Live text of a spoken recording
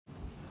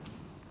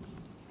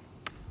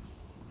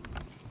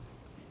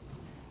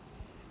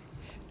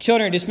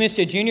Children are dismissed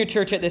to junior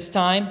church at this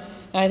time.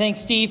 And I thank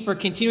Steve for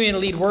continuing to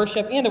lead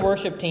worship and the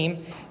worship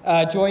team.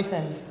 Joyce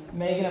and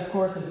Megan, of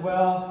course, as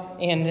well.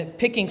 And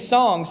picking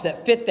songs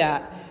that fit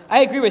that.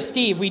 I agree with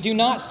Steve. We do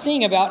not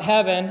sing about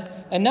heaven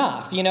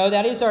enough. You know,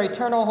 that is our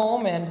eternal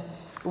home. And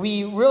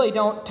we really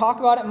don't talk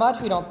about it much.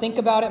 We don't think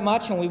about it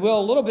much. And we will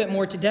a little bit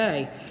more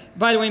today.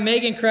 By the way,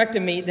 Megan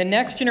corrected me. The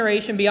next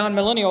generation beyond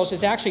millennials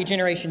is actually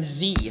Generation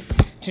Z.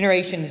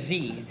 Generation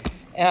Z.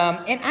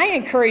 And I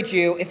encourage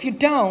you, if you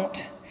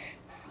don't,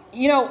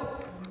 you know,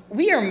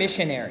 we are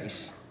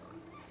missionaries.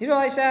 You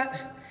realize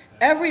that?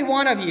 Every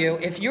one of you,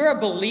 if you're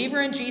a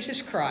believer in Jesus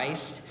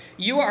Christ,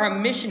 you are a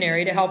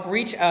missionary to help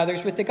reach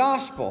others with the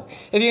gospel.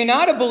 If you're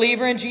not a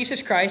believer in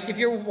Jesus Christ, if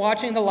you're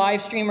watching the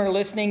live stream or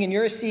listening and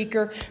you're a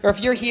seeker, or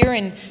if you're here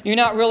and you're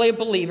not really a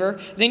believer,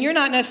 then you're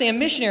not necessarily a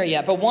missionary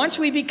yet. But once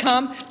we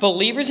become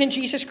believers in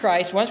Jesus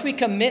Christ, once we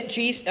commit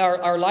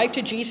our life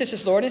to Jesus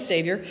as Lord and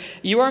Savior,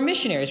 you are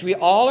missionaries. We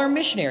all are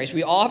missionaries.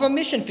 We all have a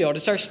mission field.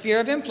 It's our sphere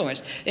of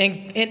influence.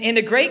 And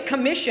the Great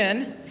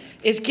Commission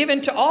is given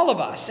to all of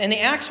us. And the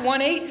Acts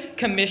 1:8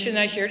 commission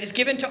I shared is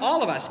given to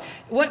all of us.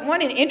 One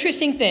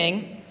interesting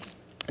thing,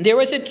 there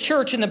was a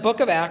church in the book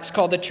of Acts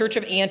called the Church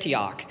of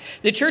Antioch.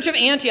 The Church of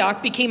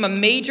Antioch became a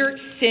major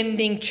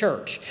sending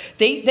church.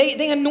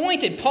 They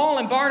anointed Paul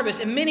and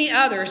Barnabas and many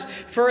others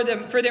for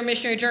their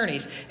missionary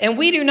journeys. And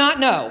we don't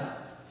know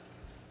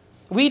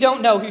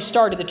who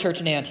started the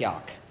church in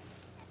Antioch.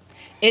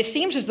 It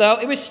seems as though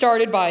it was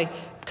started by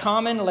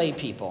common lay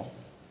people.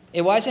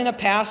 It wasn't a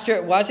pastor.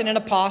 It wasn't an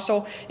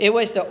apostle. It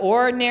was the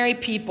ordinary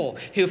people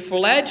who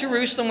fled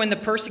Jerusalem when the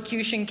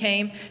persecution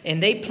came,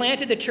 and they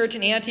planted the church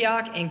in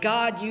Antioch, and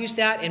God used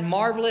that in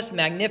marvelous,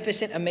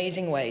 magnificent,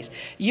 amazing ways.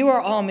 You are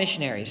all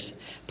missionaries.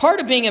 Part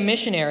of being a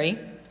missionary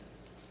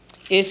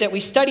is that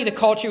we study the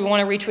culture we want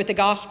to reach with the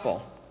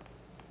gospel.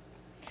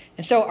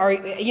 And so,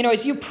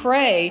 as you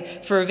pray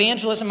for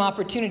evangelism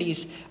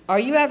opportunities, are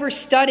you ever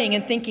studying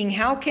and thinking,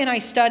 how can I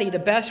study the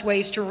best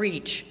ways to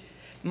reach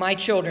my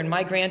children,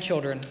 my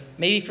grandchildren,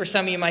 maybe for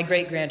some of you, my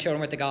great-grandchildren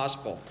with the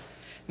gospel?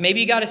 Maybe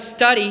you got to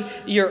study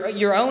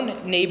your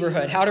own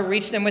neighborhood, how to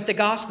reach them with the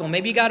gospel.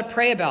 Maybe you got to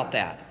pray about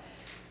that.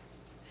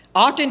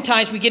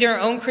 Oftentimes we get in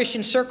our own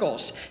Christian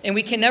circles and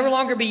we can never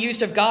longer be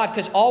used of God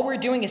because all we're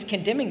doing is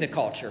condemning the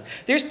culture.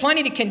 There's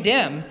plenty to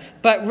condemn,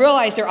 but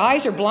realize their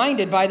eyes are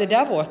blinded by the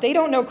devil. If they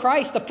don't know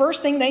Christ, the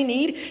first thing they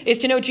need is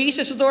to know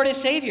Jesus as Lord and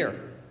Savior.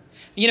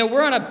 You know,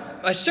 we're on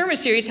a sermon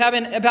series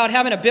about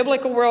having a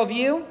biblical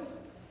worldview.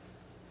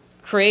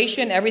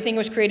 Creation, everything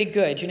was created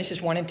good,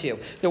 Genesis 1 and 2.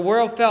 The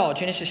world fell,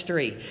 Genesis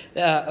 3.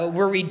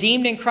 We're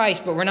redeemed in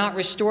Christ, but we're not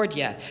restored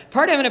yet.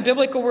 Part of having a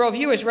biblical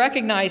worldview is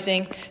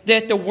recognizing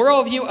that the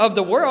worldview of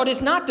the world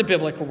is not the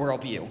biblical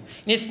worldview. And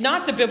it's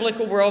not the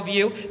biblical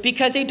worldview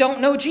because they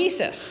don't know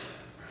Jesus.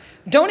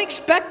 Don't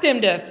expect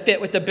them to fit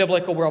with the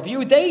biblical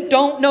worldview. They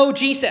don't know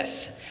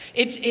Jesus.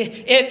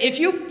 If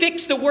you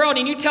fix the world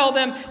and you tell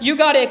them you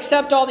got to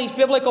accept all these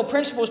biblical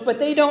principles, but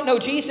they don't know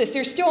Jesus,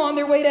 they're still on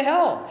their way to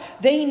hell.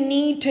 They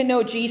need to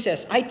know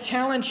Jesus. I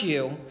challenge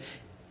you,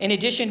 in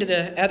addition to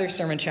the other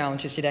sermon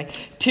challenges today,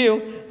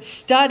 to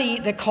study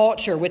the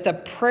culture with a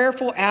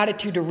prayerful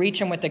attitude to reach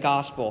them with the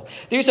gospel.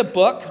 There's a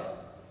book.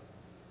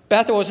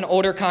 Bethel was an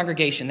older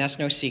congregation. That's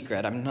no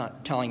secret. I'm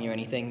not telling you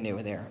anything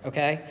new there,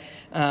 okay?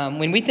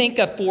 When we think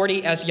of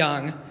 40 as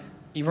young,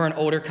 you were an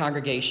older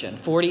congregation.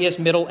 40 is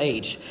middle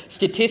age.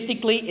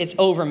 Statistically, it's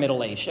over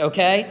middle age,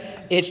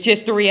 okay? It's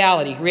just the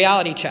reality.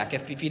 Reality check,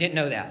 if you didn't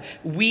know that.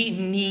 We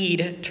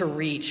need to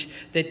reach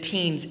the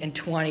teens and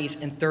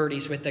 20s and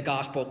 30s with the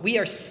gospel. We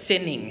are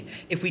sinning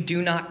if we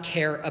do not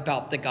care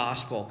about the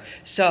gospel.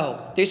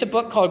 So, there's a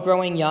book called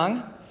Growing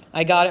Young.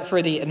 I got it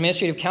for the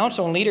administrative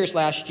council and leaders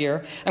last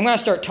year. I'm going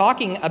to start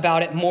talking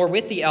about it more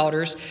with the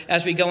elders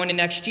as we go into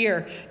next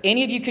year.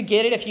 Any of you could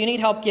get it. If you need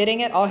help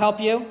getting it, I'll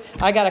help you.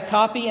 I got a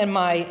copy in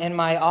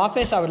my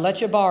office. I would let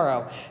you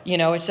borrow. You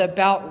know, it's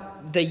about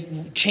the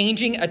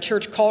changing a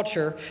church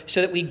culture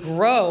so that we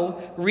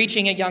grow,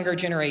 reaching a younger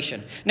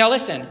generation. Now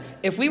listen,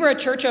 if we were a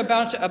church of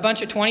a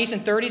bunch of 20s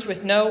and 30s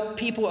with no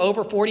people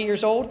over 40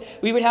 years old,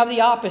 we would have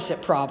the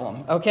opposite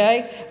problem,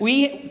 okay?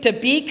 To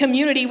be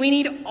community, we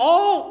need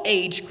all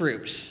age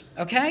groups,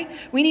 okay?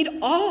 We need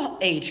all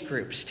age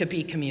groups to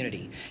be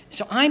community.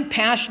 So I'm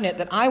passionate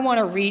that I want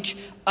to reach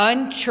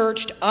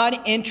unchurched,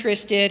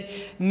 uninterested,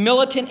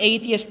 militant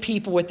atheist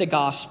people with the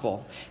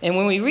gospel. And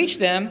when we reach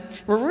them,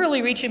 we're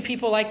really reaching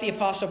people like the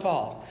Apostle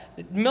Paul,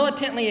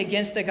 militantly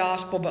against the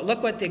gospel, but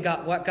look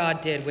what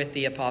God did with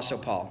the Apostle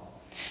Paul.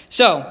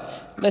 So,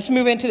 let's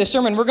move into the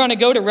sermon. We're going to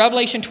go to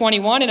Revelation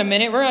 21 in a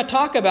minute. We're going to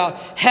talk about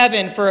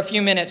heaven for a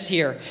few minutes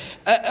here.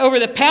 Over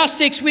the past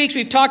 6 weeks,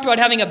 we've talked about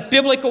having a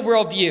biblical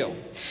worldview.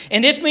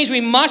 And this means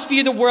we must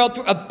view the world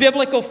through a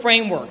biblical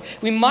framework.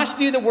 We must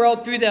view the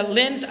world through the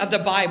lens of the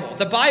Bible.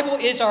 The Bible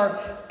is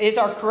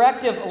our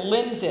corrective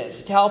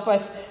lenses to help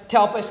us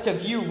to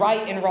view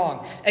right and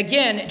wrong.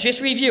 Again,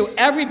 just review.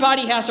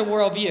 Everybody has a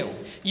worldview.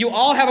 You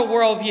all have a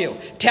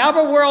worldview. To have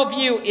a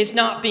worldview is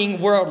not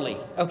being worldly,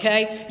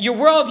 okay? Your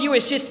worldview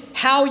is just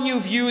how you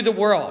view the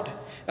world.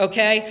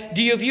 Okay?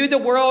 Do you view the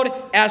world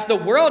as the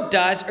world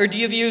does, or do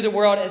you view the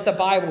world as the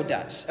Bible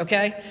does?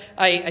 Okay?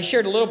 I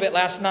shared a little bit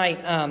last night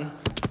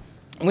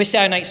with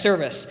Saturday night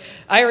service.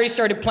 I already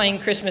started playing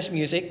Christmas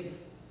music,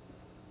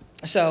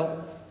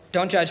 so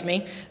don't judge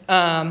me.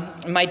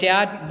 My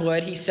dad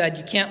would. He said,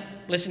 you can't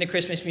listen to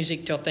Christmas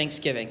music till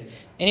Thanksgiving.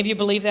 Any of you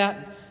believe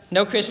that?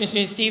 No Christmas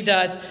music. Steve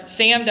does.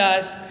 Sam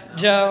does.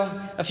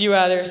 Joe, a few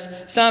others.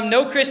 Some,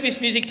 no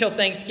Christmas music till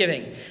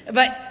Thanksgiving.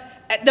 But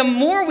the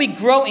more we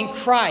grow in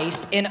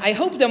Christ, and I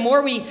hope the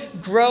more we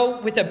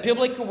grow with a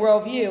biblical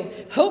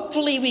worldview,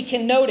 hopefully we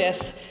can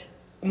notice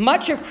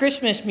much of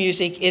Christmas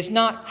music is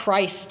not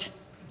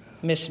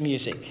Christmas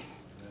music.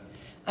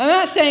 I'm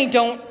not saying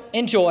don't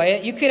enjoy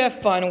it. You could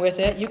have fun with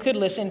it. You could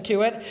listen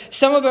to it.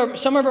 Some of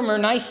them are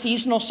nice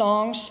seasonal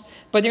songs,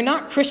 but they're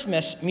not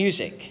Christmas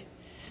music.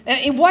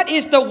 And what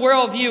is the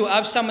worldview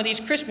of some of these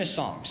Christmas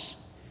songs?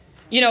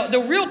 You know, the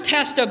real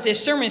test of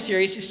this sermon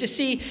series is to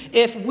see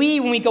if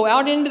when we go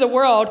out into the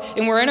world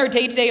and we're in our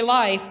day-to-day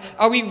life,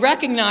 are we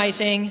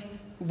recognizing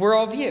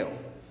worldview?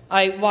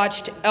 I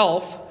watched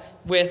Elf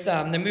with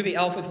the movie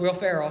Elf with Will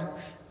Ferrell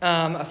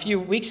a few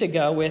weeks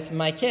ago with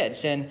my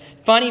kids. And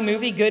funny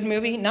movie, good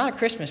movie, not a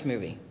Christmas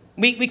movie.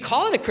 We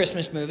call it a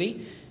Christmas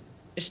movie.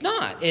 It's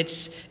not.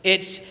 It's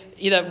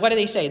what do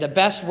they say? The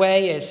best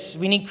way is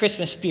we need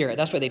Christmas spirit.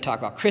 That's what they talk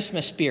about,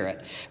 Christmas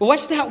spirit. But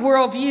what's that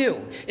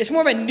worldview? It's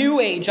more of a New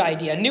Age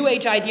idea. A New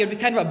Age idea would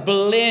be kind of a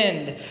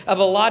blend of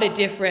a lot of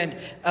different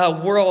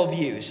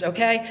worldviews,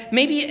 okay?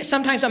 Maybe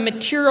sometimes a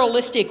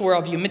materialistic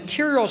worldview.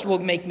 Materials will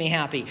make me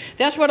happy.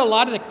 That's what a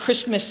lot of the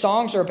Christmas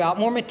songs are about,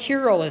 more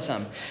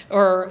materialism.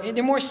 Or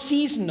they're more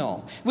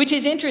seasonal, which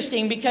is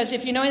interesting because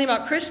if you know anything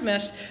about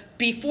Christmas,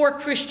 before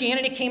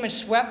Christianity came and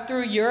swept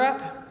through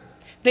Europe,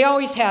 they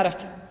always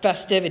had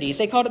festivities.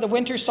 They called it the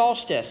winter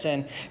solstice.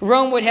 And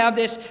Rome would have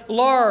this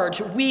large,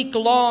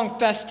 week-long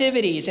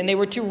festivities. And they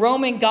were to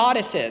Roman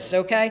goddesses,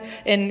 okay?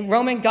 And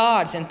Roman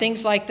gods and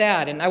things like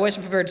that. And I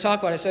wasn't prepared to talk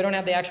about it, so I don't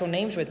have the actual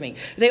names with me.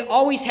 They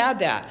always had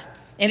that.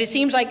 And it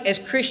seems like as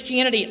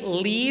Christianity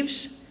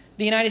leaves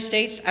the United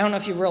States, I don't know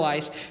if you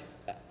realize,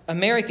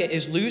 America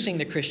is losing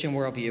the Christian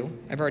worldview.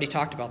 I've already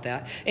talked about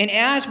that. And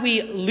as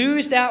we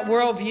lose that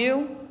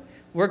worldview,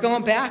 we're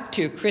going back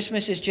to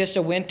Christmas is just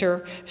a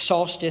winter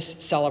solstice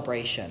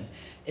celebration.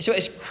 So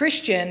as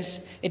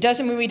Christians, it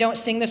doesn't mean we don't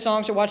sing the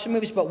songs or watch the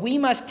movies, but we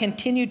must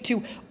continue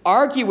to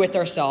argue with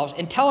ourselves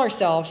and tell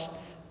ourselves,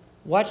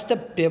 what's the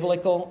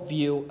biblical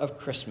view of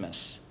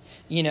Christmas?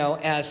 You know,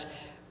 as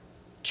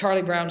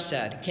Charlie Brown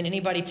said, can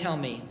anybody tell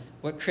me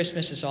what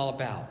Christmas is all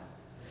about?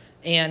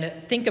 And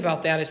think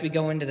about that as we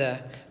go into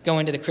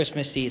the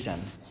Christmas season.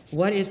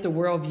 What is the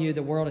worldview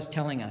the world is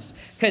telling us?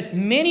 Because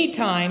many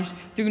times,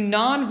 through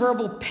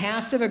nonverbal,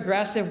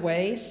 passive-aggressive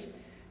ways,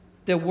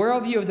 the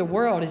worldview of the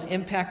world is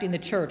impacting the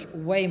church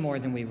way more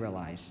than we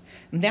realize.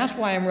 And that's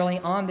why I'm really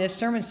on this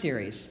sermon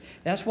series.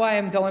 That's why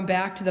I'm going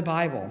back to the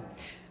Bible.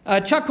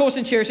 Chuck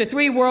Colson shares the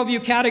three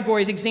worldview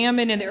categories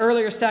examined in the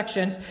earlier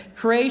sections,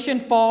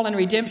 creation, fall, and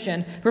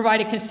redemption, provide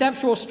a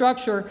conceptual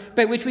structure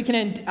by which we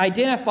can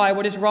identify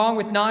what is wrong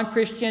with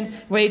non-Christian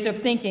ways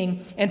of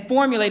thinking and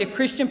formulate a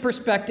Christian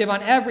perspective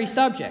on every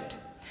subject.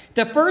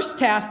 The first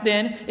task,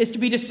 then, is to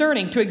be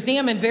discerning, to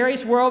examine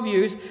various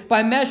worldviews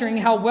by measuring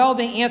how well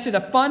they answer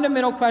the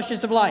fundamental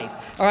questions of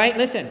life. All right,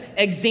 listen,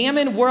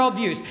 examine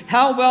worldviews.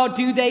 How well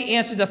do they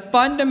answer the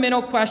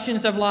fundamental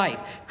questions of life?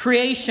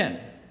 Creation.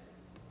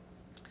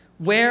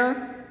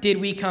 Where did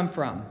we come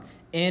from?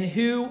 And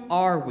who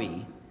are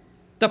we?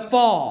 The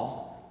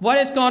fall. What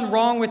has gone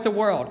wrong with the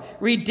world?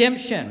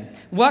 Redemption.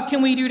 What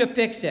can we do to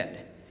fix it?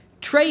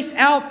 Trace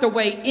out the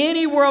way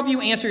any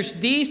worldview answers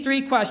these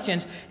three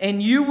questions,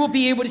 and you will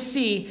be able to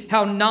see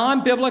how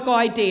non-biblical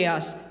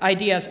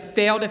ideas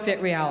fail to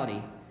fit reality.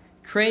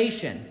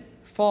 Creation,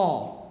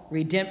 fall,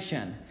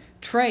 redemption.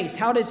 Trace.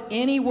 How does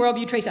any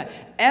worldview trace that?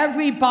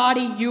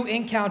 Everybody you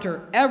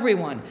encounter,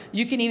 everyone,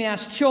 you can even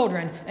ask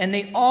children, and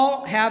they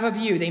all have a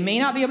view. They may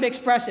not be able to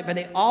express it, but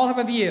they all have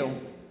a view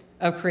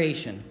of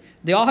creation.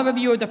 They all have a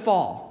view of the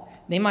fall.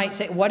 They might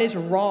say, what is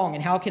wrong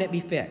and how can it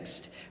be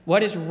fixed?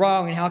 What is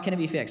wrong and how can it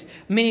be fixed?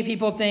 Many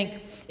people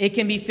think it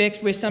can be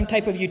fixed with some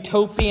type of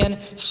utopian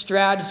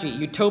strategy,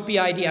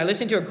 utopia idea. I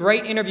listened to a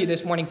great interview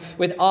this morning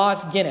with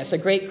Os Guinness, a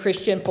great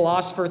Christian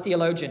philosopher,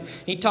 theologian.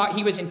 He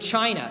was in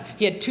China.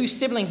 He had two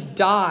siblings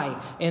die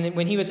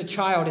when he was a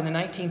child in the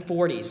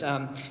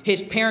 1940s.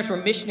 His parents were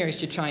missionaries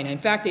to China. In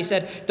fact, they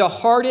said the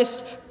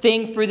hardest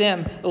thing for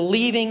them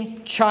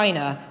leaving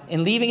China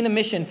and leaving the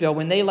mission field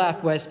when they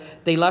left was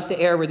they left the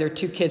area where their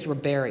two kids were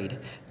buried.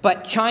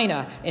 But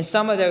China and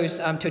some of those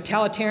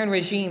totalitarian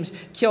regimes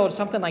killed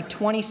something like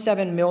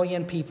 27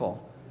 million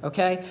people.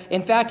 Okay?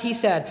 In fact, he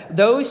said,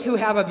 those who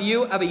have a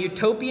view of a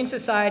utopian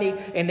society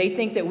and they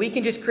think that we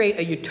can just create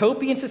a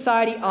utopian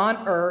society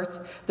on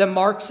earth, the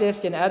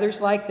Marxists and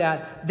others like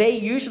that, they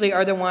usually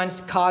are the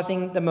ones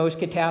causing the most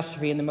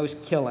catastrophe and the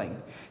most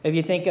killing. If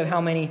you think of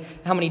how many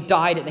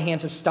died at the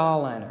hands of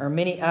Stalin or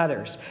many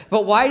others.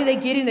 But why do they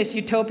get in this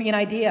utopian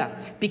idea?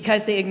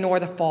 Because they ignore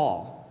the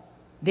fall.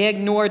 They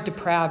ignore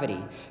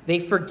depravity. They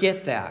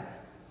forget that.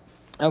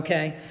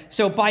 Okay,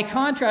 so by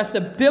contrast,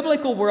 the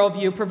biblical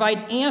worldview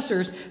provides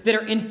answers that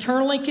are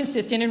internally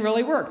consistent and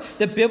really work.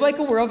 The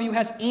biblical worldview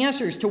has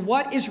answers to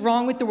what is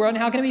wrong with the world and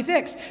how can it be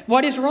fixed.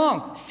 What is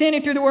wrong? Sin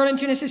entered the world in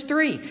Genesis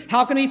 3.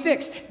 How can it be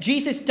fixed?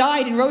 Jesus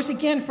died and rose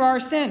again for our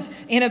sins,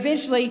 and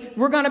eventually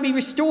we're going to be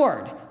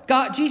restored.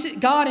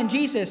 God and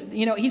Jesus,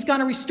 he's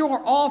going to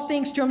restore all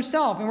things to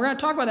himself, and we're going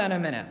to talk about that in a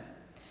minute.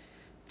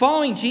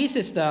 Following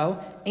Jesus, though,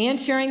 and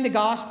sharing the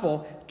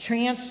gospel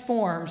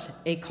transforms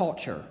a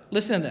culture.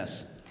 Listen to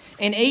this.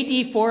 In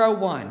AD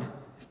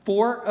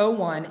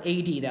 401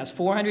 AD, that's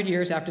 400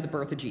 years after the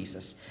birth of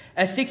Jesus,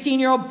 a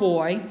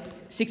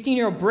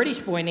 16-year-old British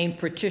boy named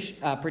Patricius,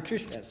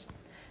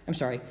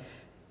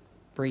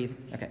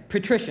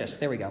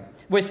 there we go,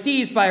 was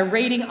seized by a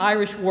raiding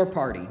Irish war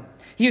party.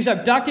 He was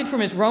abducted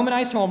from his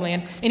Romanized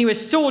homeland, and he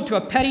was sold to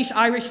a pettish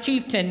Irish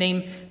chieftain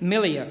named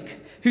Miliach,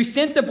 who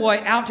sent the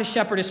boy out to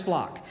shepherd his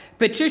flock.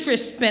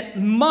 Patricius spent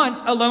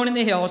months alone in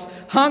the hills,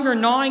 hunger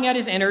gnawing at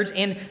his innards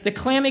and the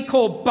clammy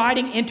cold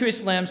biting into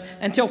his limbs,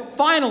 until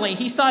finally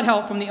he sought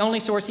help from the only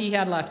source he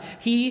had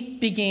left. He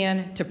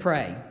began to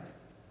pray.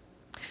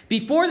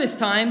 Before this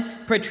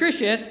time,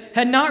 Patricius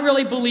had not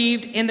really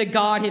believed in the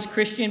God his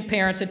Christian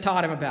parents had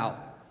taught him about.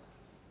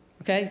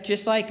 Okay,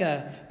 just like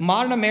a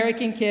modern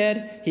American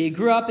kid, he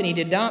grew up and he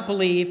did not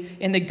believe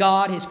in the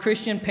God his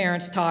Christian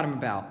parents taught him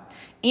about.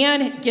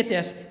 And get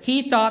this,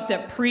 he thought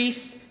that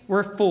priests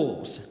were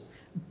fools.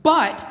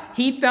 But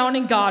he found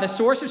in God a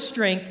source of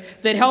strength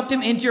that helped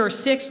him endure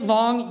 6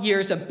 long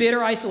years of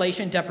bitter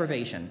isolation and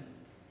deprivation.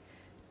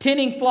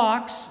 Tending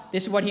flocks,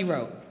 this is what he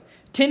wrote.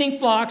 Tending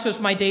flocks was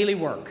my daily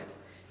work,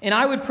 and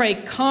I would pray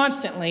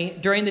constantly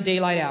during the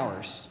daylight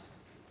hours.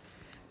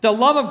 The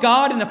love of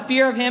God and the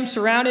fear of him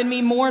surrounded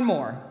me more and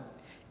more,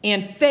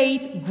 and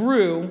faith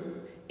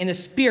grew and the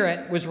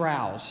spirit was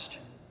roused.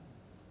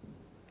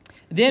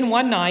 Then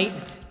one night,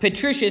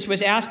 Patricius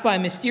was asked by a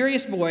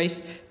mysterious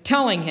voice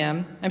telling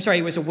him,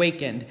 he was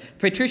awakened.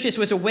 Patricius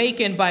was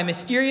awakened by a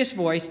mysterious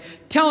voice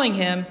telling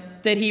him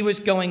that he was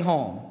going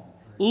home.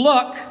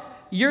 "Look,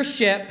 your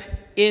ship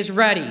is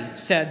ready,"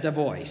 said the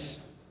voice.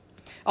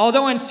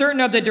 Although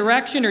uncertain of the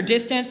direction or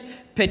distance,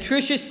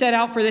 Patricius set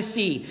out for the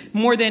sea.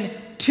 More than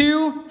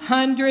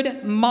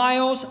 200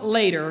 miles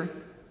later,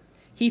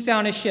 he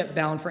found a ship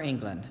bound for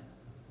England.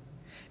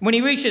 When he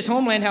reached his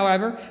homeland,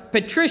 however,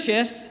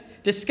 Patricius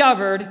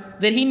discovered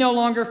that he no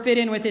longer fit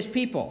in with his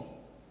people.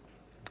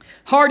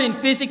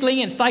 Hardened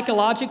physically and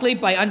psychologically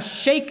by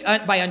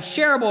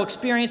unshareable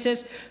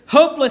experiences,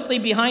 hopelessly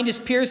behind his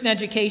peers in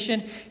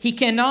education, he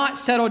cannot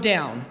settle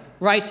down,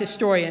 writes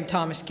historian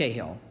Thomas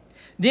Cahill.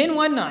 Then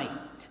one night,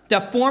 the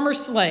former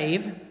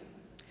slave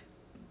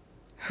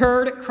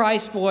heard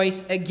Christ's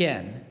voice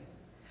again,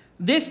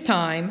 this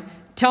time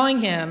telling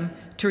him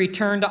to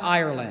return to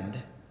Ireland.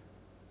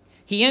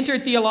 He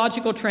entered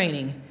theological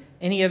training,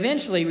 and he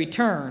eventually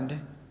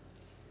returned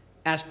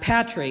as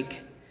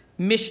Patrick,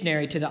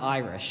 missionary to the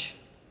Irish.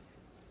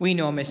 We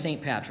know him as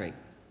St. Patrick.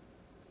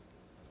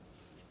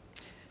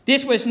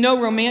 This was no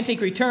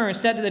romantic return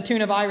set to the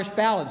tune of Irish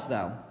ballads,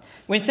 though.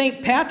 When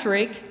St.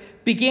 Patrick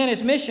began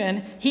his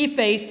mission, he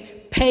faced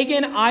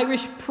pagan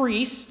Irish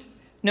priests,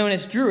 known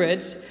as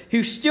Druids,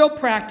 who still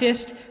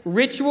practiced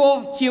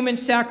ritual human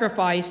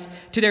sacrifice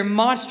to their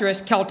monstrous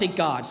Celtic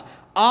gods,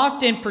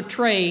 often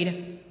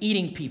portrayed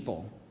eating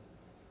people.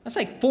 That's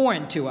like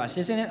foreign to us,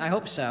 isn't it? I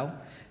hope so.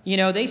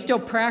 They still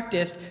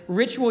practiced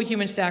ritual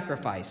human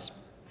sacrifice.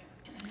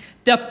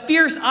 The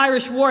fierce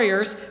Irish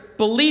warriors,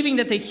 believing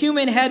that the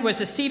human head was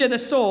the seat of the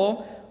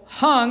soul,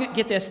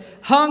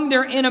 hung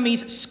their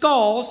enemies'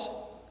 skulls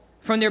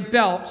from their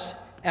belts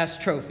as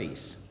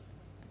trophies.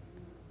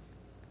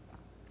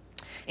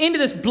 Into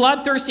this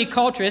bloodthirsty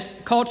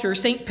culture,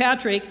 St.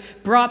 Patrick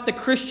brought the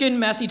Christian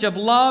message of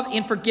love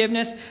and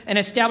forgiveness and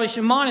established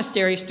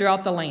monasteries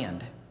throughout the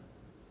land.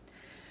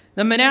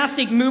 The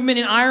monastic movement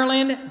in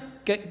Ireland,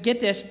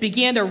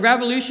 began to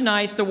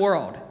revolutionize the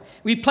world,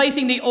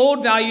 replacing the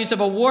old values of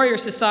a warrior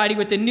society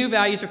with the new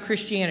values of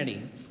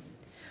Christianity.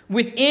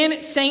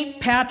 Within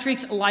St.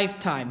 Patrick's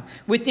lifetime,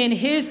 within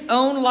his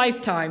own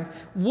lifetime,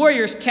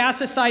 warriors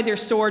cast aside their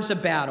swords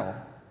of battle.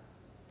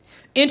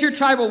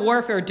 Intertribal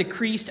warfare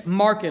decreased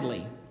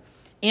markedly.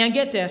 And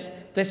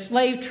the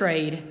slave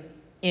trade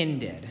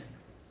ended.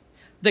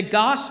 The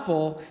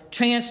gospel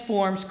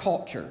transforms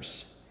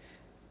cultures.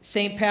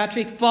 St.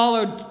 Patrick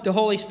followed the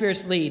Holy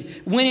Spirit's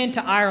lead, went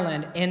into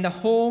Ireland, and the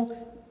whole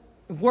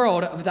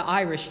world of the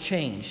Irish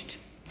changed.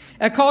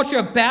 A culture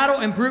of battle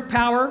and brute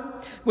power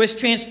was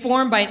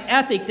transformed by an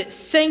ethic that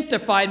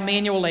sanctified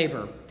manual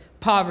labor,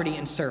 poverty,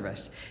 and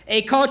service.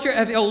 A culture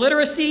of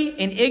illiteracy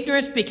and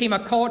ignorance became a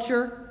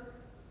culture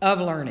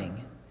of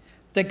learning.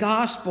 The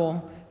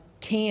gospel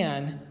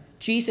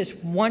Jesus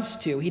wants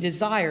to, he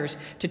desires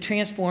to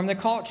transform the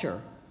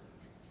culture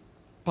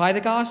by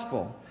the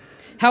gospel.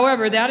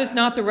 However, that is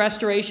not the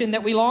restoration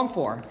that we long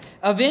for.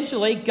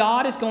 Eventually,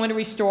 God is going to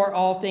restore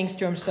all things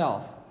to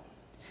himself.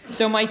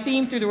 So my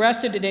theme through the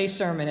rest of today's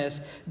sermon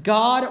is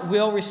God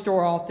will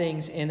restore all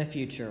things in the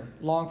future.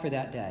 Long for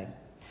that day.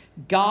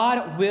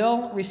 God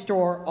will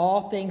restore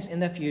all things in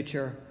the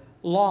future.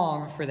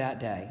 Long for that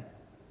day.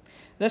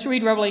 Let's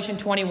read Revelation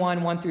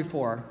 21, 1 through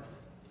 4.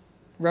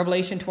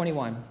 Revelation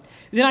 21.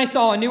 Then I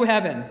saw a new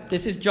heaven.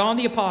 This is John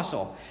the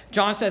Apostle.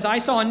 John says, I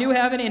saw a new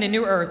heaven and a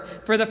new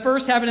earth, for the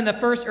first heaven and the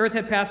first earth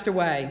had passed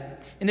away,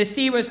 and the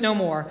sea was no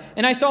more.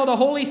 And I saw the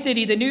holy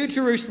city, the new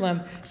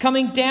Jerusalem,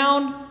 coming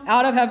down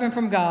out of heaven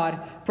from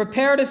God,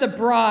 prepared as a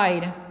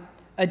bride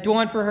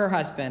adorned for her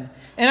husband.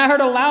 And I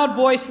heard a loud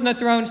voice from the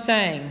throne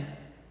saying,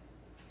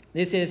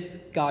 this is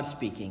God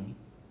speaking,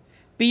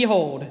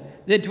 behold,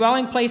 the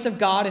dwelling place of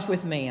God is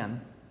with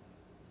man.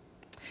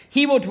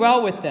 He will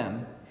dwell with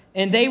them,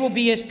 and they will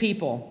be his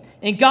people.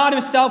 And God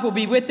himself will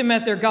be with them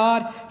as their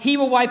God. He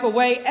will wipe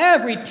away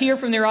every tear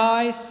from their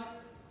eyes,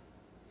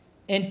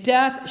 and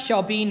death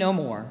shall be no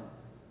more.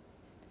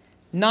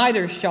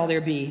 Neither shall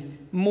there be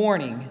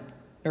mourning,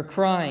 nor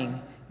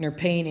crying, nor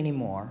pain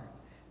anymore.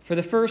 For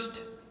the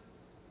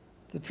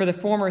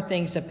former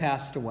things have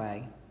passed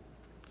away.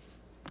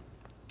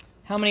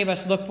 How many of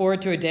us look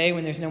forward to a day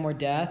when there's no more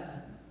death?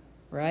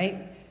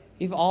 Right?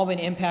 You've all been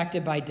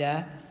impacted by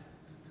death.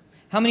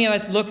 How many of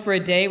us look for a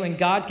day when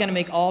God's going to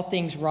make all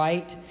things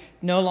right?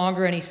 No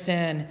longer any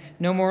sin,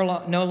 no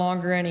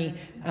longer any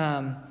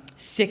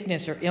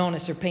sickness or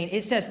illness or pain.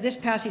 It says, this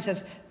passage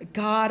says,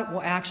 God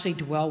will actually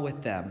dwell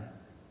with them.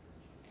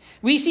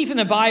 We see from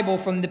the Bible,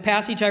 from the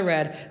passage I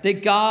read,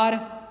 that God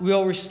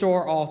will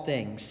restore all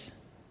things.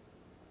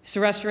 It's a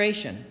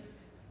restoration.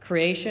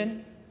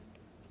 Creation,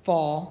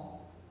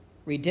 fall,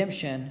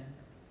 redemption,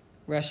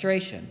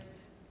 restoration.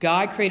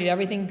 God created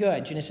everything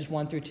good, Genesis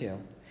 1 through 2.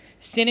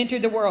 Sin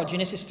entered the world,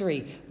 Genesis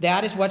 3.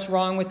 That is what's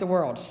wrong with the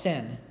world,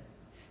 sin.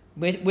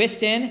 With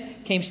sin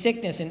came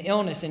sickness and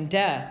illness and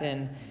death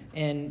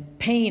and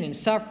pain and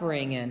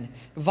suffering and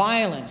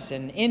violence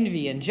and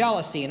envy and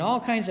jealousy and all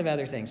kinds of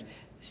other things.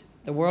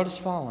 The world has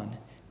fallen.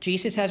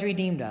 Jesus has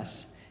redeemed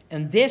us.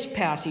 And this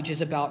passage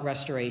is about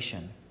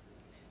restoration.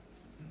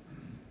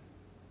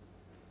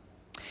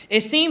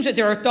 It seems that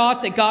there are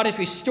thoughts that God is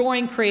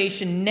restoring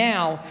creation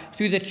now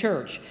through the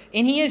church.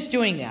 And he is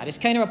doing that. It's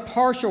kind of a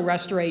partial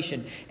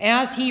restoration.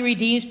 As he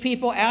redeems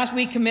people, as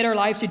we commit our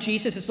lives to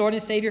Jesus as Lord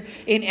and Savior,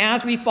 and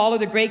as we follow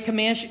the Great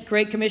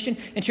Commission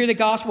and share the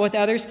gospel with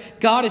others,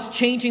 God is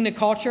changing the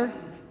culture,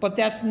 but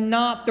that's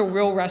not the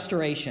real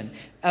restoration.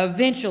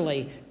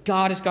 Eventually,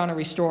 God is going to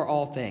restore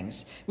all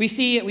things. We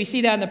see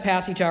that in the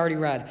passage I already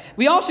read.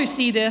 We also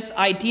see this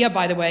idea,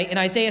 by the way, in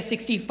Isaiah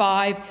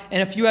 65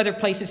 and a few other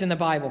places in the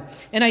Bible.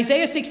 In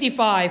Isaiah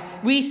 65,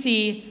 we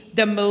see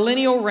the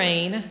millennial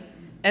reign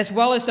as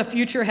well as the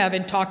future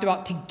heaven talked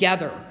about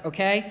together,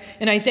 okay?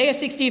 In Isaiah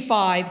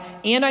 65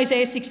 and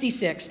Isaiah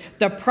 66,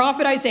 the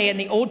prophet Isaiah in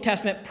the Old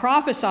Testament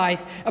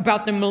prophesies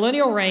about the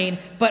millennial reign,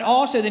 but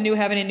also the new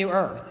heaven and new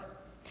earth.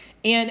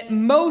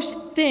 And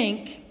most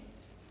think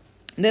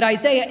that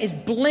Isaiah is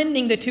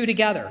blending the two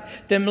together.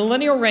 The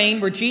millennial reign,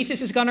 where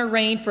Jesus is going to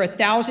reign for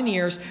 1,000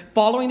 years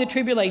following the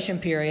tribulation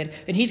period,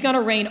 and he's going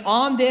to reign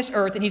on this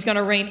earth, and he's going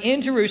to reign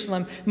in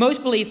Jerusalem.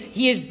 Most believe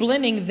he is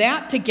blending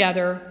that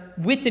together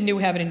with the new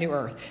heaven and new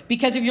earth.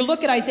 Because if you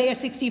look at Isaiah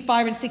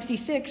 65 and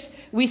 66,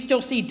 we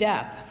still see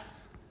death.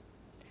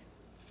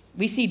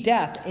 We see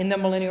death in the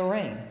millennial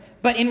reign.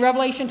 But in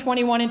Revelation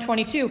 21 and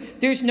 22,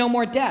 there's no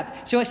more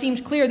death. So it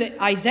seems clear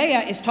that Isaiah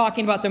is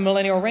talking about the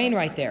millennial reign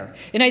right there.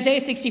 In Isaiah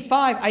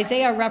 65,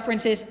 Isaiah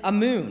references the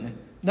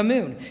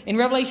moon. In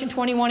Revelation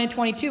 21 and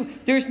 22,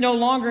 there's no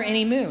longer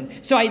any moon.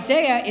 So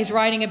Isaiah is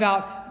writing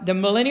about the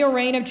millennial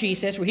reign of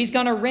Jesus, where he's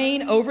going to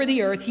reign over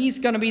the earth. He's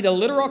going to be the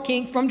literal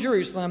king from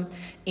Jerusalem.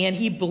 And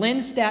he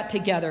blends that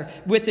together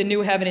with the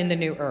new heaven and the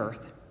new earth.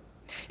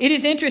 It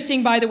is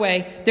interesting, by the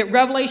way, that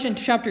Revelation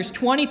chapters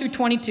 20 through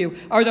 22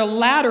 are the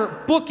latter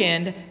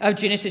bookend of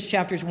Genesis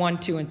chapters 1,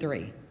 2, and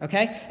 3.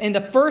 Okay? In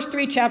the first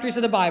 3 chapters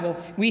of the Bible,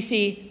 we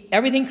see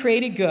everything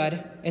created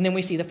good, and then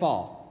we see the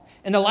fall.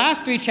 In the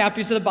last 3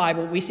 chapters of the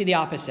Bible, we see the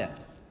opposite.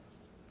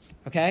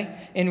 Okay?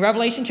 In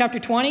Revelation chapter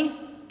 20,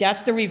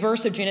 that's the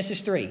reverse of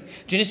Genesis 3.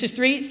 Genesis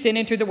 3, sin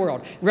entered the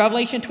world.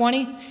 Revelation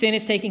 20, sin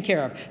is taken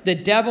care of. The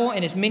devil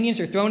and his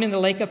minions are thrown in the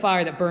lake of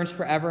fire that burns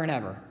forever and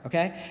ever.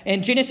 Okay?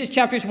 In Genesis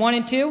chapters 1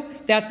 and 2,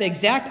 that's the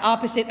exact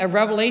opposite of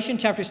Revelation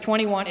chapters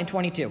 21 and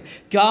 22.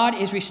 God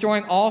is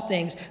restoring all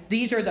things.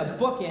 These are the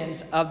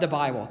bookends of the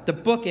Bible. The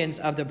bookends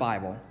of the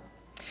Bible.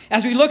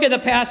 As we look at the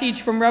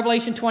passage from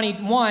Revelation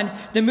 21,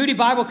 the Moody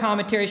Bible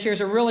Commentary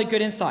shares a really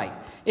good insight.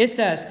 It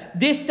says,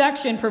 this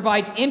section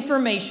provides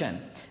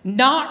information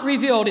not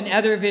revealed in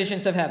other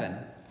visions of heaven.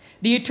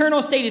 The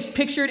eternal state is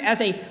pictured as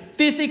a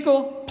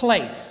physical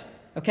place.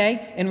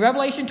 Okay? In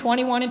Revelation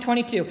 21 and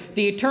 22,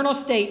 the eternal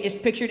state is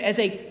pictured as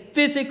a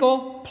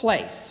physical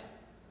place.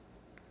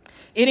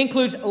 It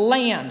includes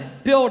land,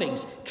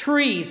 buildings,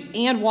 trees,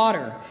 and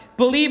water.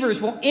 Believers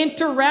will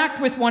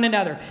interact with one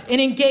another and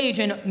engage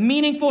in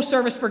meaningful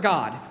service for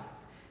God.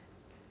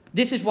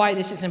 This is why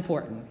this is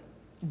important.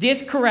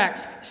 This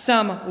corrects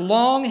some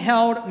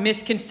long-held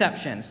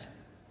misconceptions.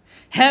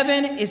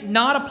 Heaven is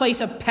not a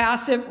place of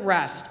passive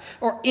rest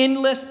or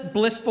endless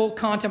blissful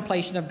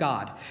contemplation of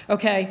God.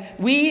 Okay,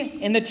 we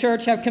in the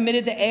church have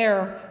committed the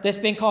error that's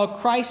been called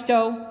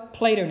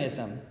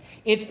Christo-Platonism.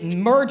 It's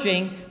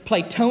merging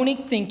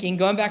Platonic thinking,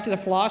 going back to the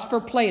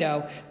philosopher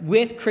Plato,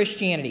 with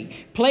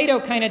Christianity. Plato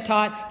kind of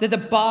taught that the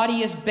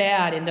body is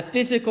bad and the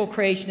physical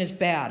creation is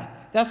bad.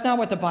 That's not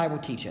what the Bible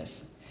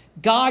teaches.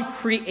 God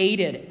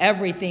created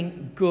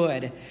everything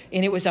good,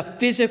 and it was a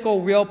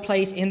physical, real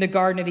place in the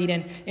Garden of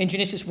Eden in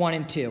Genesis 1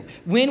 and 2.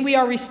 When we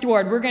are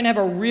restored, we're going to have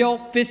a real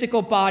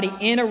physical body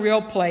in a real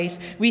place.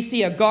 We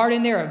see a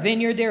garden there, a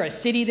vineyard there, a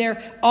city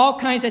there, all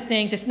kinds of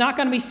things. It's not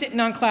going to be sitting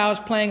on clouds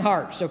playing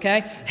harps,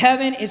 okay?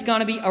 Heaven is going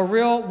to be a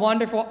real,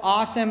 wonderful,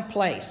 awesome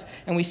place,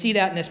 and we see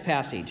that in this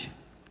passage.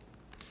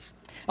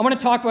 I want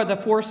to talk about the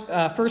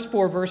first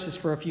 4 verses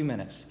for a few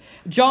minutes.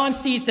 John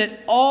sees that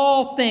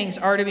all things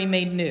are to be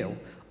made new.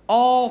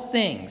 All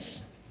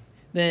things.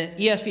 The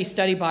ESV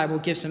Study Bible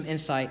gives some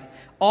insight.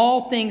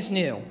 All things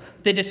new.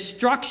 The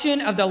destruction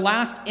of the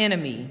last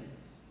enemy,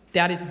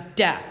 that is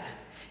death,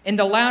 and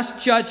the last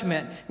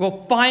judgment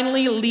will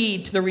finally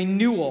lead to the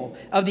renewal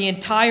of the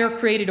entire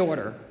created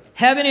order,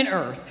 heaven and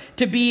earth,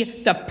 to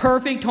be the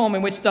perfect home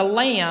in which the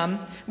Lamb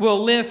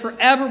will live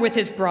forever with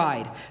his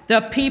bride,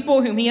 the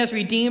people whom he has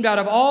redeemed out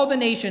of all the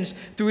nations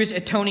through his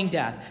atoning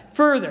death.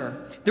 Further,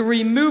 the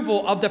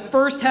removal of the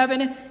first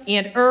heaven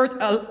and earth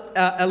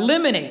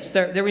eliminates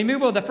the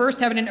removal of the first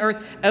heaven and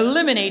earth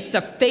eliminates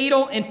the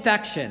fatal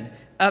infection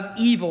of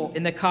evil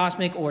in the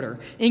cosmic order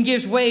and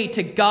gives way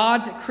to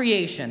God's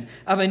creation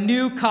of a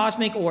new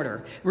cosmic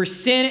order where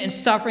sin and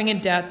suffering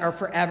and death are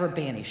forever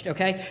banished,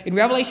 okay? In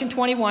Revelation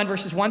 21,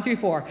 verses 1 through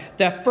 4,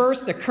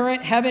 the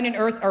current heaven and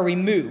earth are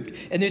removed,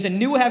 and there's a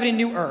new heaven and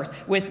new earth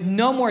with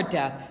no more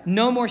death,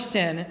 no more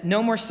sin,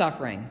 no more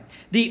suffering.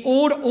 The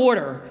old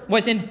order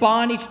was in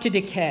bondage to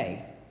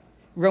decay.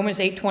 Romans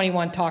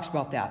 8:21 talks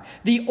about that.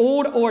 The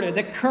old order,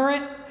 the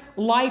current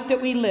life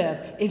that we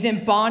live, is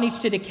in bondage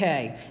to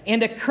decay.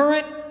 And the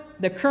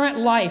current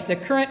life, the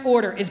current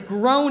order is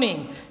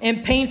groaning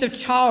in pains of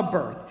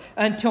childbirth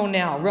until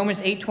now.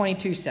 Romans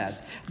 8:22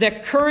 says. The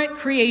current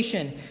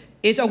creation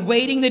is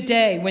awaiting the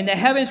day when the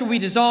heavens will be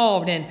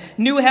dissolved and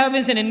new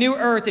heavens and a new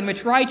earth in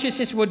which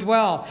righteousness will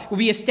dwell, will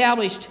be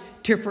established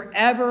to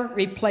forever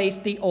replace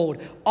the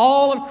old.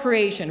 All of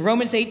creation,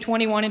 Romans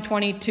 8:21 and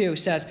 22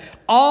 says,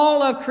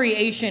 all of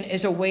creation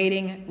is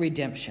awaiting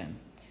redemption.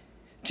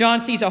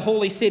 John sees a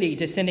holy city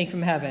descending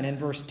from heaven in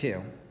verse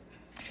 2.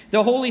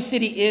 The holy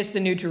city is the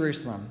New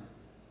Jerusalem.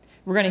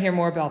 We're going to hear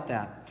more about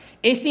that.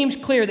 It seems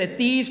clear that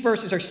these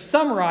verses are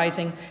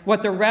summarizing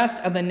what the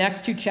rest of the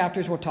next 2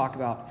 chapters will talk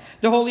about.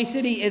 The holy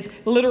city is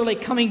literally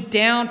coming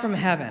down from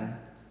heaven.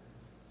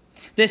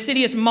 The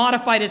city is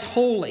modified as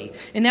holy,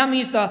 and that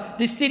means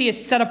the city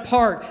is set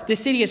apart. The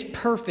city is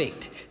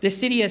perfect. The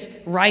city is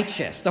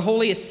righteous. The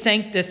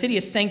city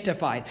is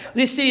sanctified.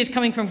 This city is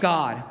coming from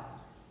God.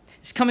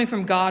 It's coming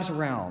from God's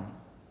realm.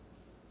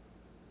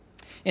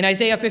 In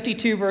Isaiah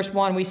 52, verse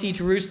 1, we see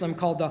Jerusalem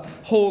called the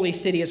holy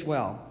city as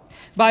well.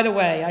 By the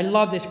way, I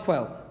love this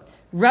quote.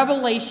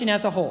 Revelation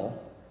as a whole,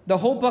 the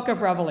whole book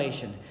of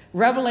Revelation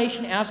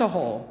as a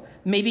whole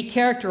may be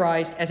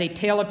characterized as a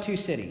tale of 2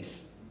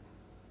 cities,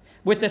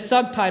 with the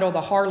subtitle,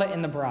 The Harlot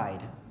and the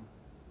Bride.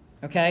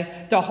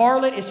 Okay? The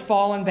harlot is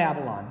fallen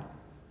Babylon.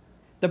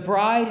 The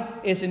bride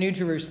is the New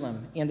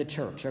Jerusalem and the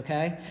church,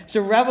 okay? So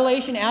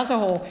Revelation as a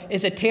whole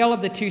is a tale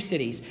of the 2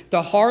 cities,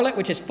 the harlot,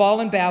 which is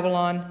fallen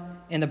Babylon,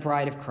 and the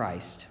bride of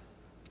Christ.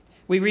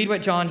 We read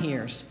what John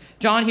hears.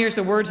 John hears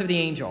the words of the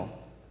angel.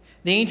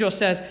 The angel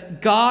says,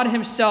 God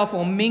himself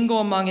will mingle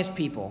among his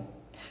people.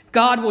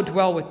 God will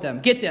dwell with them.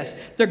 Get this.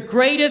 The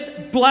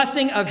greatest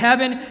blessing of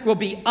heaven will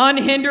be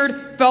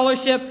unhindered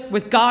fellowship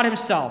with God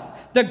himself.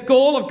 The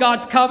goal of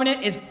God's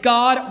covenant is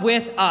God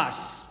with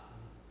us.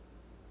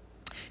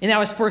 And that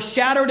was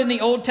foreshadowed in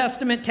the Old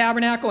Testament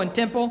tabernacle and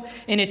temple,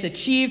 and it's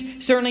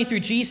achieved certainly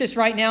through Jesus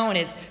right now, and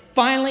it's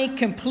finally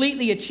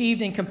completely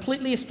achieved and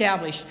completely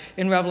established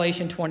in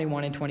Revelation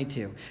 21 and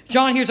 22.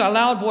 John hears a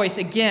loud voice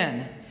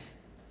again,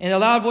 and the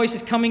loud voice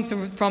is coming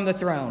from the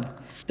throne.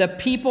 The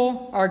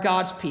people are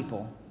God's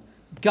people.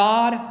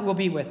 God will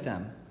be with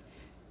them.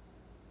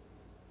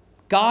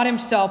 God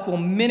himself will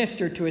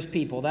minister to his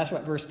people. That's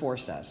what verse 4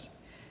 says.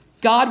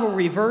 God will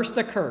reverse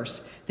the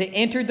curse that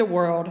entered the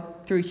world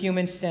through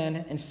human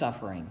sin and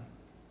suffering.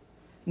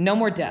 No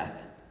more death.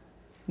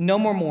 No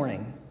more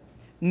mourning.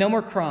 No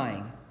more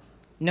crying.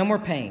 No more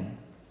pain.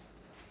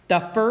 The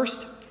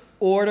first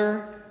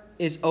order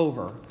is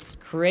over.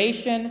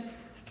 Creation,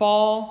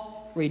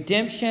 fall,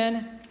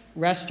 redemption,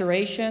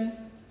 restoration.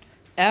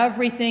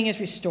 Everything is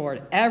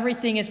restored.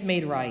 Everything is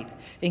made right.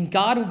 And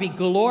God will be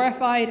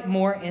glorified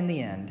more in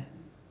the end.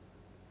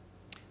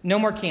 No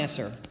more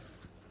cancer.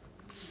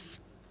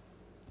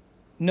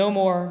 No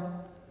more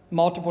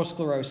multiple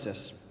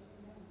sclerosis.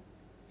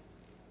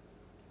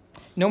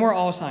 No more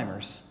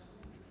Alzheimer's.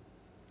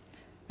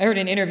 I heard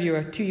an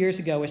interview 2 years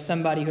ago with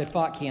somebody who had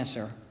fought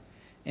cancer,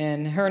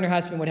 and her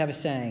husband would have a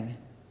saying,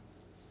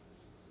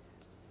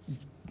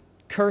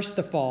 curse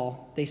the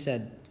fall, they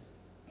said,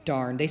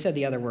 Darn, they said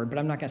the other word, but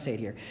I'm not going to say it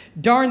here.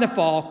 Darn the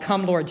fall,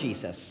 come Lord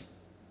Jesus.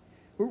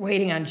 We're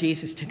waiting on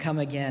Jesus to come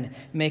again,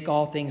 make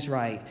all things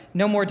right.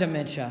 No more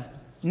dementia,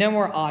 no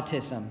more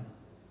autism.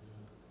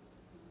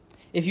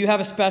 If you have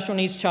a special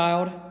needs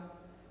child,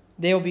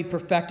 they will be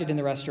perfected in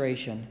the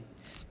restoration.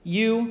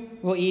 You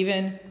will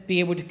even be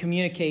able to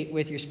communicate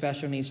with your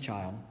special needs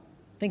child.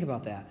 Think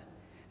about that.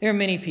 There are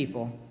many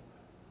people,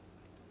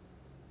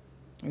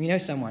 we know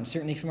someone,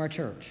 certainly from our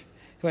church,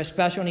 who has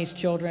special needs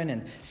children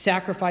and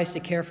sacrifice to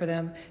care for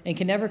them and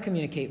can never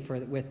communicate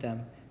with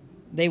them.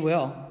 They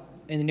will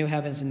in the new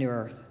heavens and new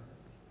earth.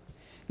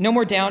 No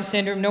more Down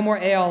syndrome, no more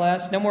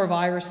ALS, no more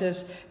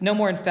viruses, no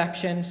more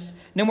infections,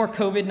 no more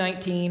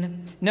COVID-19,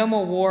 no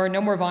more war, no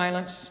more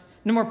violence,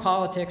 no more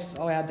politics.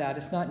 I'll add that.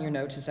 It's not in your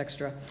notes. It's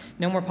extra.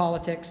 No more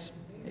politics.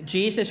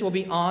 Jesus will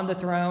be on the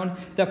throne,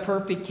 the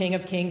perfect King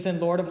of Kings and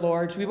Lord of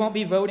Lords. We won't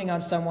be voting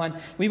on someone.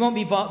 We won't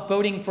be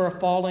voting for a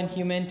fallen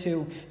human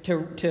to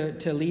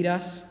lead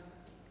us.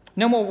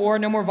 No more war,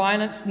 no more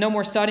violence, no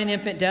more sudden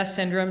infant death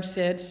syndrome,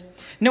 SIDS.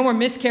 No more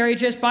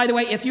miscarriages. By the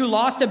way, if you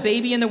lost a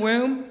baby in the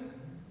womb,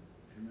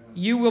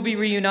 you will be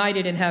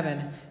reunited in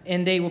heaven,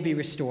 and they will be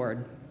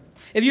restored.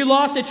 If you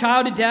lost a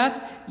child to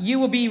death, you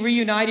will be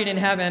reunited in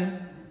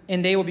heaven,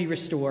 and they will be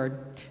restored.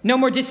 No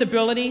more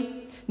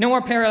disability, no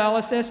more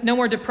paralysis, no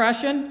more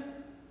depression,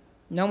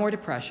 no more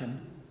depression.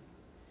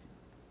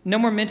 No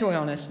more mental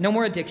illness, no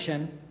more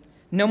addiction,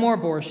 no more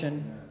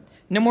abortion,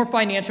 no more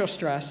financial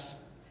stress,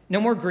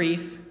 no more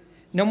grief,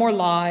 no more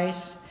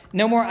lies,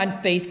 no more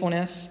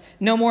unfaithfulness,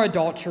 no more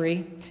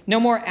adultery, no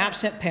more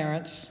absent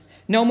parents,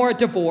 no more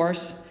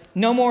divorce,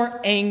 no more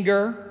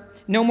anger,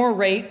 no more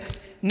rape,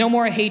 no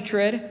more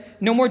hatred,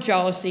 no more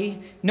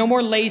jealousy, no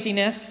more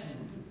laziness,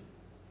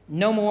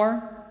 no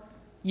more,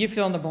 you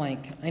fill in the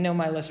blank. I know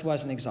my list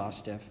wasn't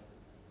exhaustive.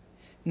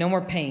 No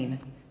more pain,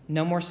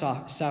 no more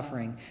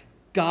suffering.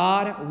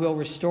 God will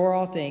restore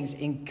all things,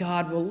 and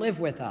God will live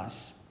with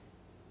us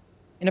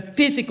in a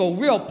physical,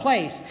 real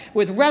place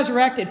with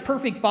resurrected,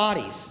 perfect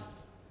bodies.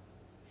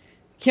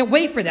 Can't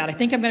wait for that. I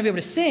think I'm going to be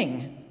able to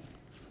sing,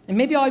 and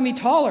maybe I'll even be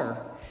taller.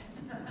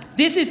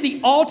 This is the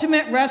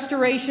ultimate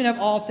restoration of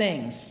all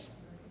things.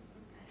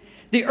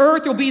 The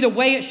earth will be the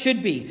way it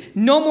should be.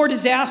 No more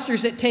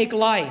disasters that take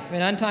life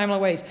in untimely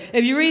ways.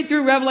 If you read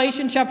through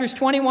Revelation chapters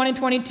 21 and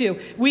 22,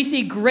 we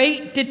see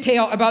great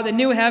detail about the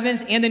new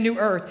heavens and the new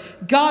earth.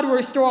 God will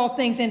restore all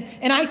things. And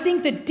I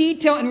think the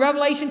detail in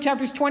Revelation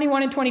chapters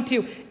 21 and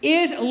 22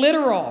 is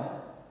literal.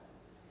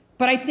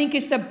 But I think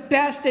it's the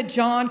best that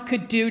John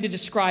could do to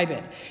describe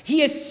it.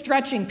 He is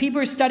stretching. People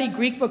who study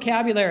Greek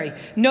vocabulary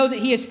know that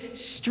he is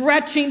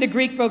stretching the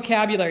Greek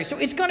vocabulary. So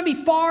it's going to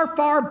be far,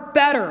 far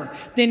better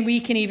than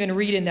we can even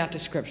read in that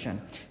description.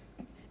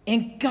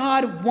 And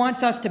God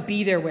wants us to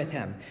be there with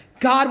him.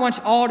 God wants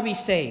all to be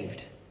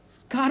saved.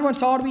 God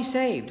wants all to be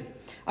saved.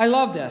 I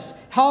love this.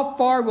 How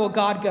far will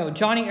God go?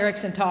 Johnny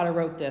Erickson Tada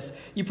wrote this.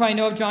 You probably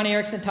know of Johnny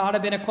Erickson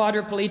Tada, been a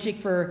quadriplegic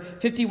for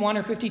 51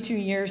 or 52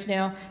 years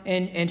now.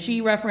 And she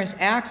referenced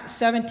Acts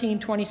 17,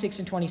 26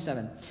 and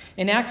 27.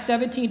 In Acts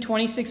 17,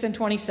 26 and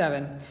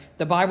 27,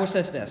 the Bible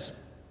says this.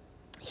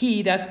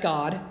 He, that's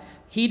God,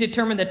 he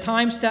determined the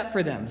time set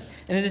for them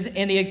and it is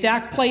in the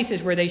exact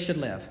places where they should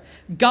live.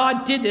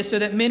 God did this so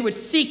that men would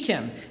seek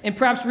him and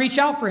perhaps reach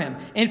out for him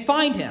and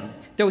find him,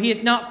 though he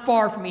is not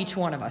far from each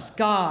one of us.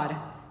 God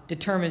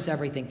determines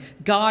everything.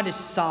 God is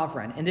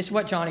sovereign. And this is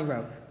what Johnny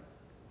wrote.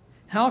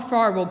 How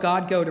far will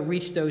God go to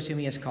reach those whom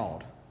he has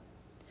called?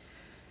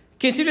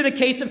 Consider the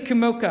case of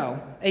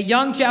Kumiko, a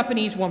young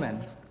Japanese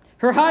woman.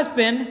 Her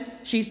husband,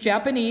 she's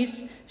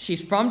Japanese,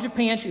 she's from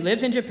Japan, she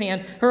lives in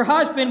Japan. Her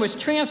husband was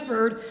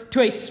transferred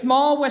to a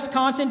small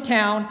Wisconsin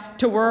town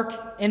to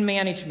work in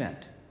management.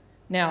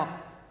 Now,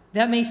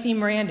 that may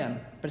seem random,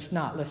 but it's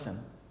not.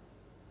 Listen.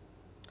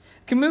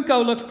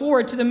 Kumiko looked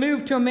forward to the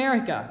move to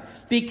America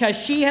because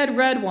she had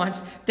read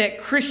once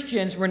that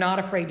Christians were not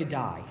afraid to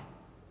die.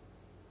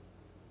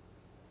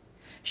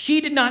 She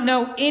did not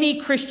know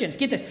any Christians.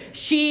 Get this.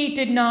 She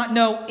did not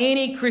know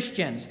any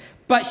Christians,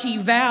 but she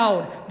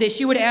vowed that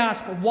she would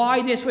ask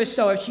why this was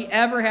so if she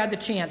ever had the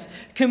chance.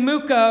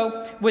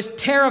 Kumiko was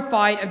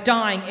terrified of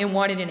dying and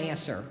wanted an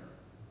answer.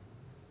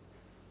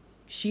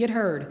 She had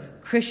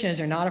heard Christians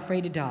are not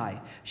afraid to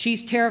die.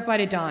 She's terrified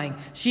of dying.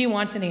 She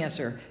wants an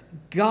answer.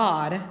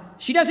 God,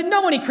 she doesn't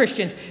know any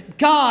Christians.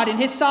 God, in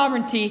his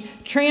sovereignty,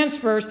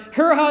 transfers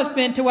her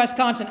husband to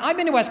Wisconsin. I've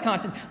been to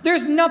Wisconsin.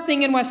 There's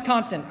nothing in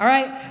Wisconsin, all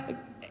right?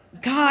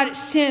 God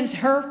sends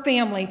her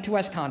family to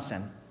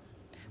Wisconsin.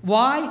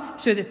 Why?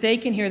 So that they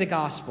can hear the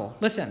gospel.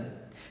 Listen.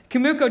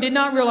 Kumiko did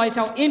not realize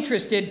how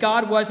interested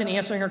God was in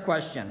answering her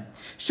question.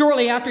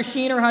 Shortly after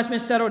she and her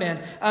husband settled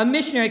in, a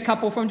missionary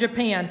couple from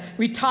Japan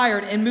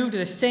retired and moved to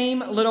the same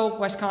little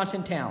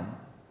Wisconsin town.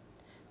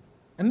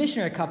 A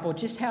missionary couple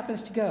just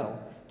happens to go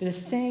to the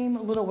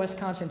same little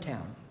Wisconsin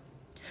town.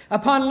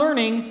 Upon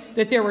learning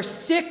that there were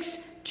 6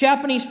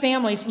 Japanese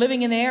families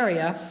living in the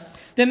area,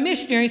 the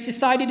missionaries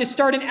decided to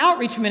start an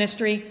outreach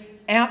ministry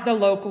at the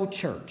local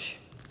church.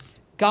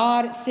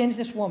 God sends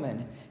this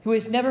woman who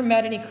has never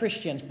met any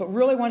Christians, but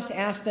really wants to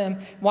ask them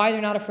why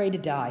they're not afraid to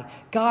die.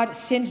 God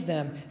sends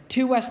them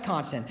to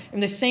Wisconsin.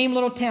 In the same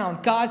little town,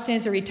 God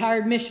sends a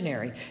retired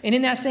missionary. And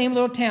in that same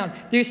little town,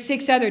 there's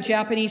 6 other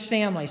Japanese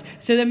families.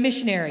 So the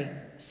missionary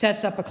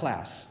sets up a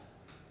class.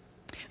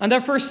 On the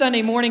first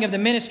Sunday morning of the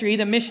ministry,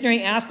 the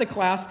missionary asked the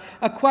class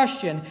a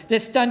question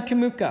that stunned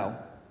Kimiko.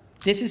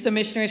 This is the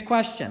missionary's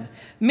question.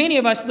 Many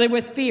of us live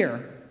with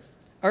fear.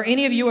 Are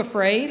any of you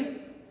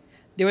afraid?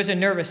 There was a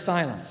nervous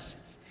silence.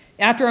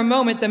 After a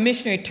moment, the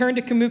missionary turned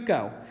to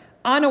Kimiko,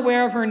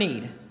 unaware of her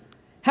need.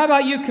 How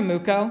about you,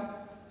 Kimiko?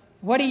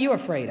 What are you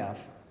afraid of?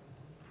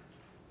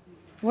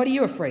 What are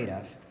you afraid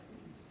of?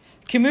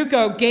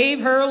 Kimiko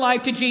gave her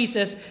life to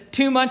Jesus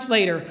 2 months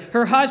later.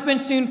 Her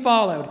husband soon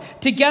followed.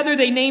 Together,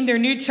 they named their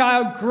new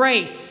child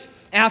Grace,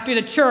 after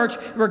the church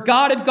where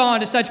God had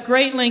gone to such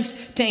great lengths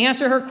to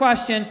answer her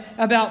questions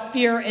about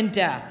fear and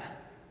death.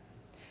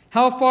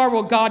 How far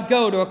will God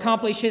go to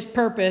accomplish his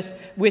purpose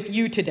with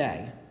you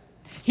today?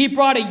 He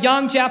brought a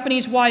young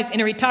Japanese wife and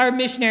a retired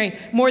missionary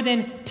more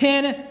than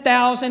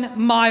 10,000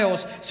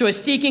 miles so a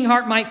seeking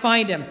heart might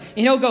find him. And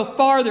he'll go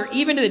farther,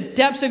 even to the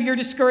depths of your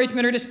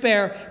discouragement or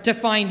despair, to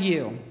find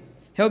you.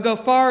 He'll go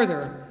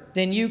farther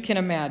than you can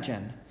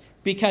imagine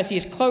because he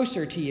is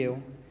closer to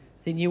you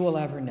than you will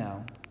ever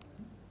know.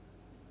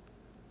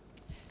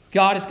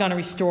 God is going to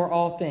restore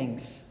all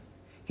things.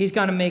 He's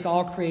going to make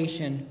all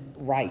creation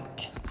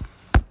right.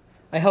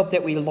 I hope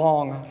that we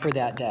long for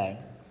that day.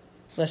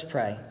 Let's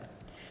pray.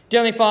 Dear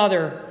Heavenly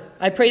Father,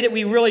 I pray that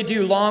we really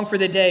do long for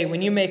the day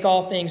when you make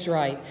all things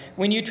right,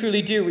 when you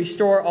truly do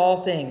restore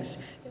all things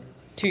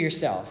to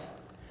yourself.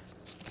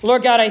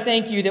 Lord God, I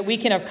thank you that we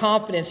can have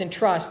confidence and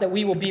trust that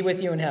we will be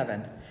with you in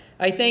heaven.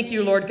 I thank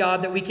you, Lord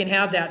God, that we can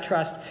have that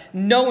trust,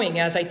 knowing,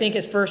 as I think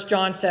as 1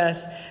 John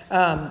says,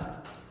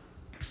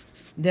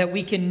 that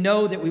we can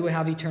know that we will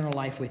have eternal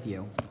life with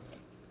you.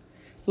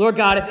 Lord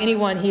God, if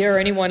anyone here or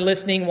anyone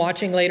listening,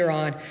 watching later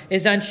on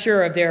is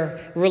unsure of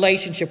their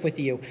relationship with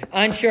you,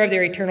 unsure of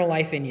their eternal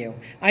life in you,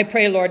 I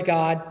pray, Lord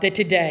God, that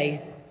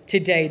today,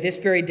 this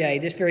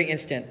very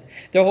instant,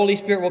 the Holy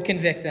Spirit will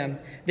convict them.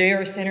 They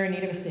are a sinner in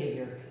need of a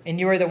Savior, and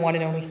you are the one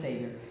and only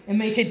Savior. And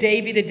may today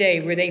be the day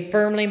where they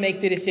firmly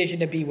make the decision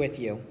to be with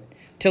you,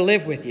 to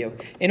live with you,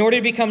 in order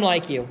to become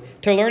like you,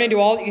 to learn and do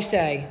all that you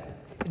say,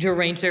 to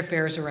arrange their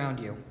affairs around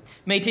you.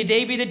 May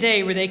today be the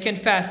day where they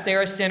confess they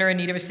are a sinner in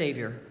need of a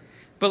Savior,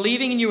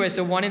 believing in you as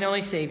the one and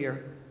only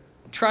Savior,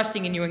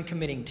 trusting in you and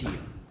committing to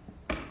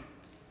you.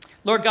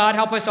 Lord God,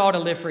 help us all to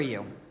live for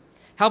you.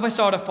 Help us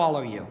all to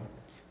follow you.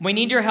 We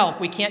need your help.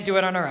 We can't do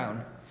it on our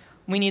own.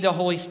 We need the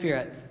Holy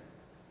Spirit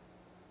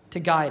to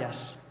guide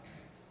us,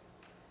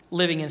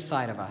 living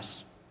inside of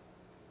us.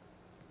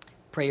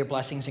 Pray your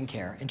blessings and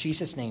care. In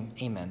Jesus' name,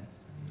 amen.